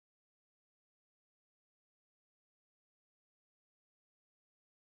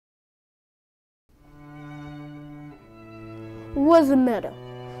What's the matter?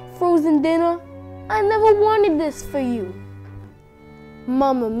 Frozen dinner? I never wanted this for you.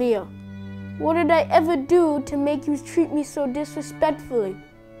 Mamma mia, what did I ever do to make you treat me so disrespectfully?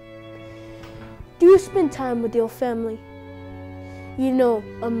 Do you spend time with your family? You know,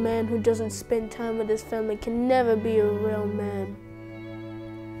 a man who doesn't spend time with his family can never be a real man.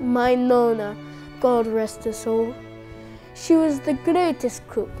 My Nonna, God rest her soul, she was the greatest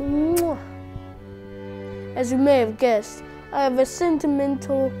cook. Mwah. As you may have guessed, I have a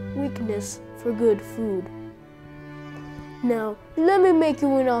sentimental weakness for good food. Now, let me make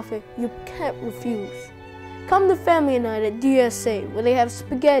you an offer you can't refuse. Come to family night at DSA where they have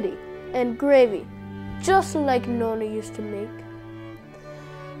spaghetti and gravy, just like Nonna used to make.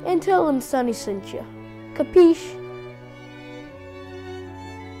 And tell them Sonny sent you. Capiche?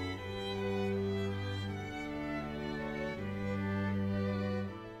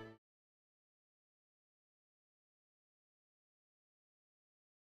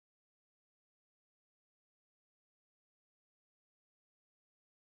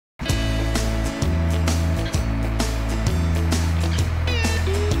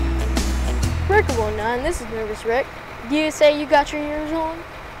 Record 19, this is Nervous Wreck. Do you say you got your ears on?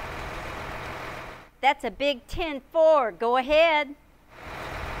 That's a big 10-4. Go ahead.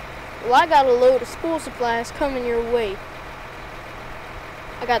 Well, I got a load of school supplies coming your way.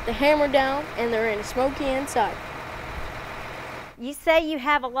 I got the hammer down and they're in a smoky inside. You say you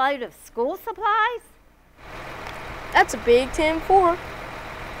have a load of school supplies? That's a big 10-4.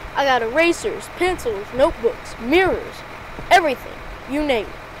 I got erasers, pencils, notebooks, mirrors, everything. You name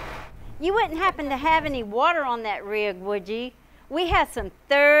it. You wouldn't happen to have any water on that rig, would you? We have some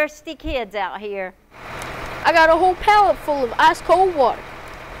thirsty kids out here. I got a whole pallet full of ice-cold water.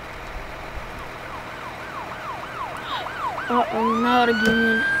 Uh-oh, not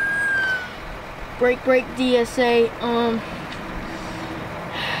again. Break, DSA.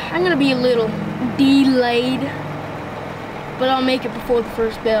 I'm gonna be a little delayed, but I'll make it before the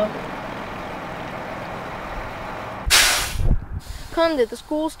first bell. Come to the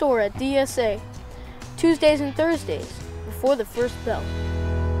school store at DSA, Tuesdays and Thursdays, before the first bell.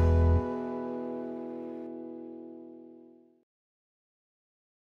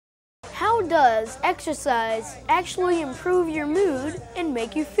 How does exercise actually improve your mood and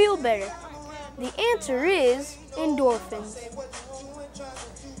make you feel better? The answer is endorphins.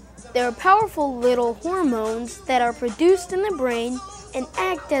 They are powerful little hormones that are produced in the brain and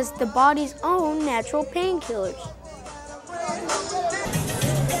act as the body's own natural painkillers.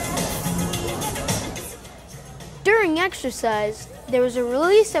 During exercise, there is a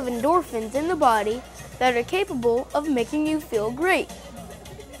release of endorphins in the body that are capable of making you feel great.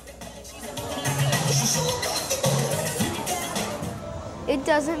 It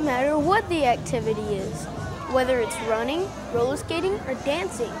doesn't matter what the activity is, whether it's running, roller skating, or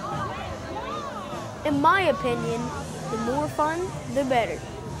dancing. In my opinion, the more fun, the better.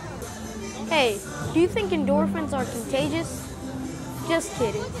 Hey, do you think endorphins are contagious? Just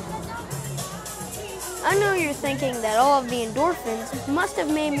kidding. I know you're thinking that all of the endorphins must have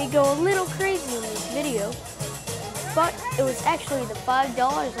made me go a little crazy in this video, but it was actually the $5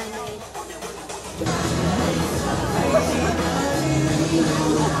 I made.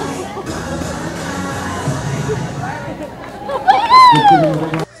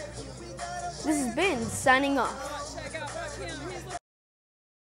 This has been signing off.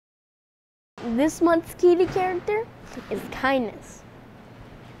 This month's kitty character is kindness.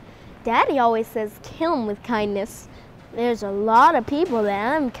 Daddy always says kill him with kindness. There's a lot of people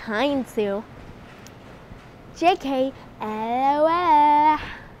that I'm kind to. JK, LOL.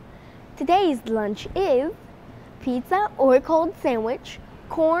 Today's lunch is pizza or cold sandwich,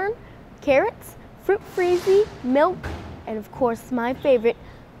 corn, carrots, fruit freezy, milk, and of course my favorite,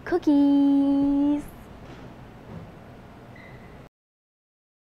 cookies.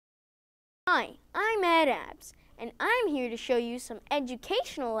 Hi, I'm Ed Apps, and I'm here to show you some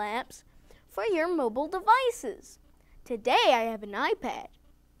educational apps for your mobile devices. Today I have an iPad.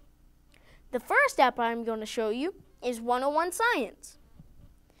 The first app I'm going to show you is 101 Science.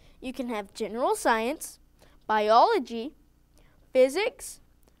 You can have general science, biology, physics,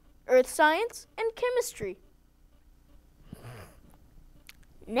 earth science, and chemistry.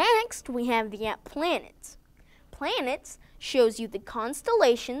 Next, we have the app Planets. Planets shows you the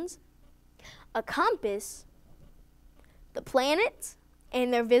constellations, a compass, the planets,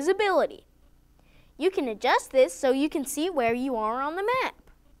 and their visibility. You can adjust this so you can see where you are on the map.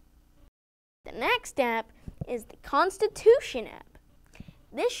 The next app is the Constitution app.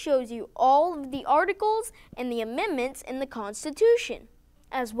 This shows you all of the articles and the amendments in the Constitution,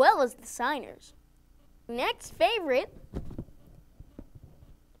 as well as the signers. Next favorite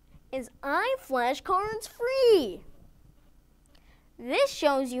is iFlashcards Free. This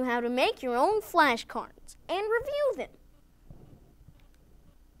shows you how to make your own flashcards and review them.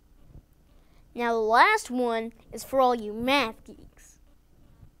 Now the last one is for all you math geeks.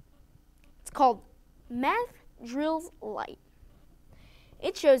 It's called Math Drills Lite.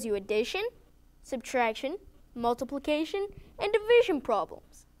 It shows you addition, subtraction, multiplication, and division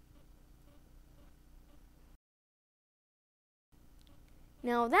problems.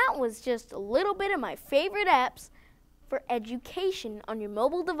 Now that was just a little bit of my favorite apps for education on your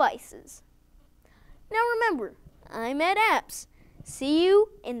mobile devices. Now remember, I'm Ed Apps. See you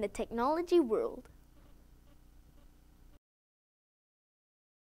in the technology world.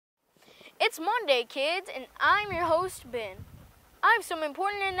 It's Monday, kids, and I'm your host, Ben. I have some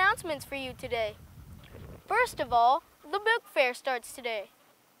important announcements for you today. First of all, the book fair starts today.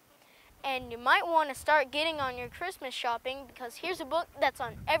 And you might want to start getting on your Christmas shopping because here's a book that's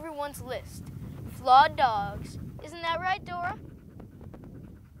on everyone's list. Flawed Dogs. Isn't that right, Dora?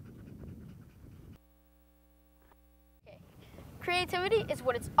 Okay. Creativity is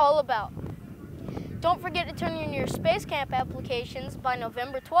what it's all about. Don't forget to turn in your Space Camp applications by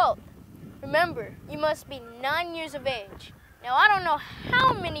November 12th. Remember, you must be 9 years of age. Now, I don't know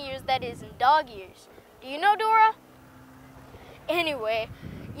how many years that is in dog years. Do you know, Dora? Anyway,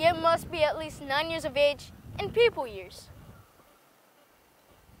 you must be at least 9 years of age in people years.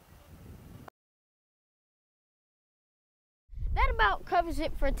 That about covers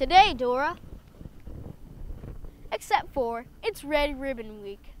it for today, Dora. Except for, it's Red Ribbon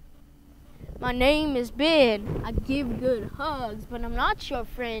Week. My name is Ben. I give good hugs, but I'm not your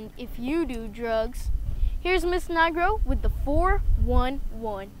friend if you do drugs. Here's Miss Nigro with the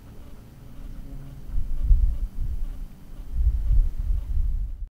 411.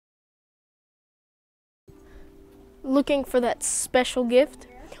 Looking for that special gift?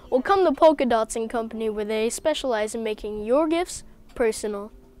 Well, come to Polka Dots & Company, where they specialize in making your gifts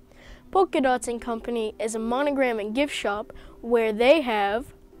personal. Polka Dots & Company is a monogram and gift shop where they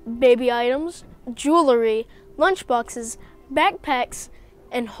have baby items, jewelry, lunchboxes, backpacks,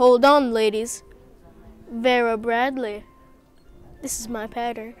 and hold on, ladies, Vera Bradley. This is my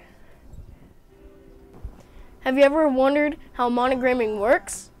pattern. Have you ever wondered how monogramming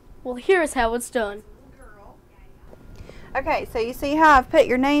works? Well, here's how it's done. Okay, so you see how I've put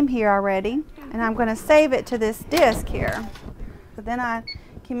your name here already, and I'm going to save it to this disc here. So then I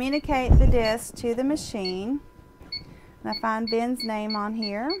communicate the disc to the machine, and I find Ben's name on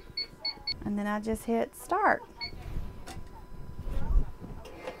here, and then I just hit start.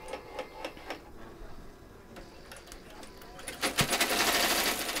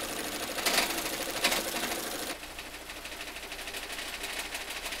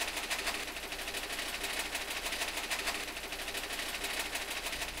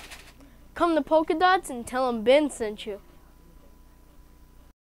 Come to Polka Dots and tell them Ben sent you.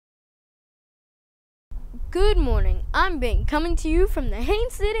 Good morning, I'm Ben, coming to you from the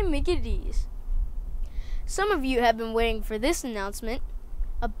Haines City Mickey D's. Some of you have been waiting for this announcement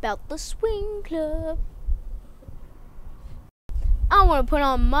about the swing club. I want to put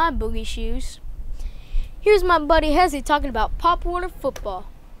on my boogie shoes. Here's my buddy Hezzy talking about pop water football.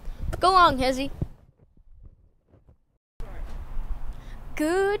 Go on, Hezzy.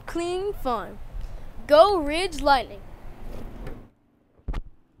 Good, clean fun. Go Ridge Lightning.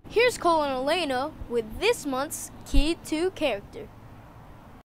 Here's Cole and Elena with this month's Key 2 character.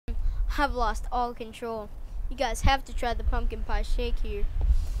 I've lost all control. You guys have to try the pumpkin pie shake here.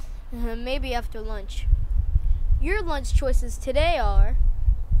 Maybe after lunch. Your lunch choices today are...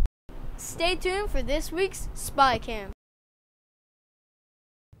 Stay tuned for this week's Spy Cam.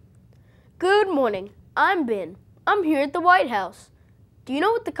 Good morning. I'm Ben. I'm here at the White House. Do you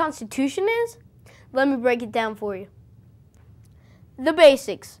know what the Constitution is? Let me break it down for you. The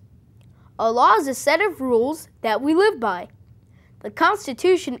basics. A law is a set of rules that we live by. The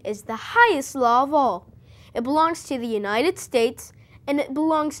Constitution is the highest law of all. It belongs to the United States, and it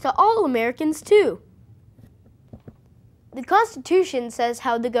belongs to all Americans too. The Constitution says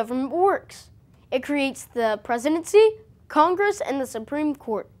how the government works. It creates the presidency, Congress, and the Supreme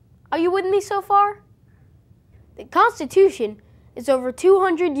Court. Are you with me so far? The Constitution is over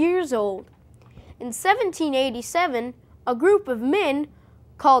 200 years old. In 1787, a group of men,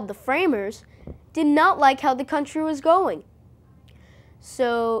 called the Framers, did not like how the country was going.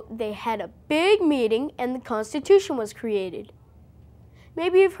 So they had a big meeting and the Constitution was created.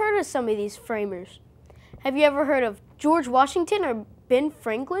 Maybe you've heard of some of these framers. Have you ever heard of George Washington or Ben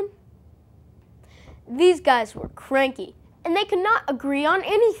Franklin? These guys were cranky and they could not agree on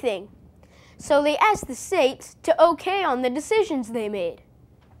anything. So they asked the states to okay on the decisions they made.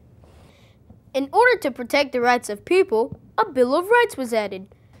 In order to protect the rights of people, a Bill of Rights was added.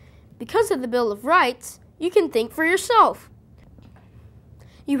 Because of the Bill of Rights, you can think for yourself.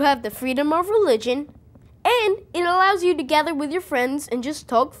 You have the freedom of religion, and it allows you to gather with your friends and just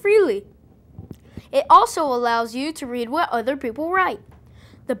talk freely. It also allows you to read what other people write.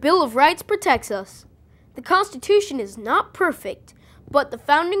 The Bill of Rights protects us. The Constitution is not perfect, but the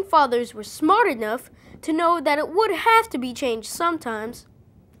Founding Fathers were smart enough to know that it would have to be changed sometimes.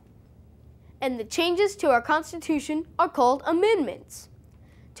 And the changes to our Constitution are called amendments.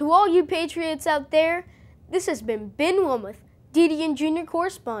 To all you patriots out there, this has been Ben Wilmoth, DDN Junior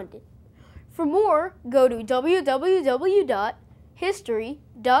Correspondent. For more, go to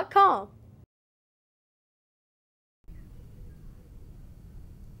www.history.com.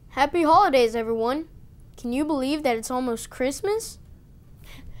 Happy holidays, everyone! Can you believe that it's almost Christmas?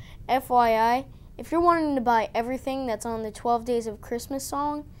 FYI, if you're wanting to buy everything that's on the 12 Days of Christmas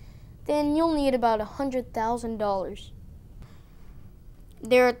song, then you'll need about $100,000.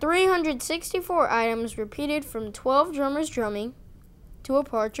 There are 364 items repeated from 12 drummers drumming to a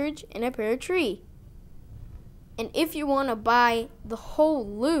partridge in a pear tree. And if you want to buy the whole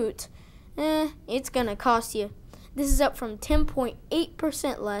loot, it's gonna cost you. This is up from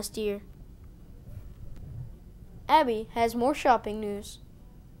 10.8% last year. Abby has more shopping news.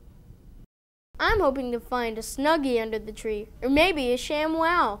 I'm hoping to find a Snuggie under the tree, or maybe a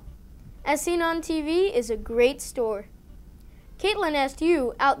ShamWow. As Seen on TV is a great store. Caitlin asked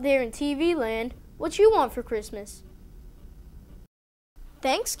you out there in TV land what you want for Christmas.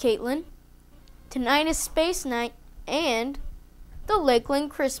 Thanks, Caitlin. Tonight is Space Night and the Lakeland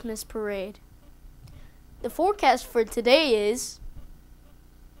Christmas Parade. The forecast for today is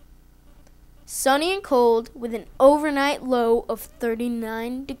sunny and cold with an overnight low of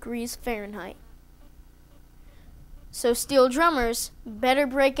 39 degrees Fahrenheit. So steel drummers, better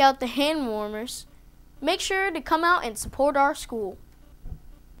break out the hand warmers. Make sure to come out and support our school.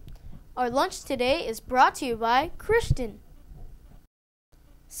 Our lunch today is brought to you by Christian.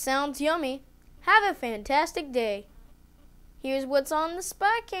 Sounds yummy. Have a fantastic day. Here's what's on the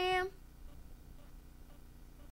spy cam.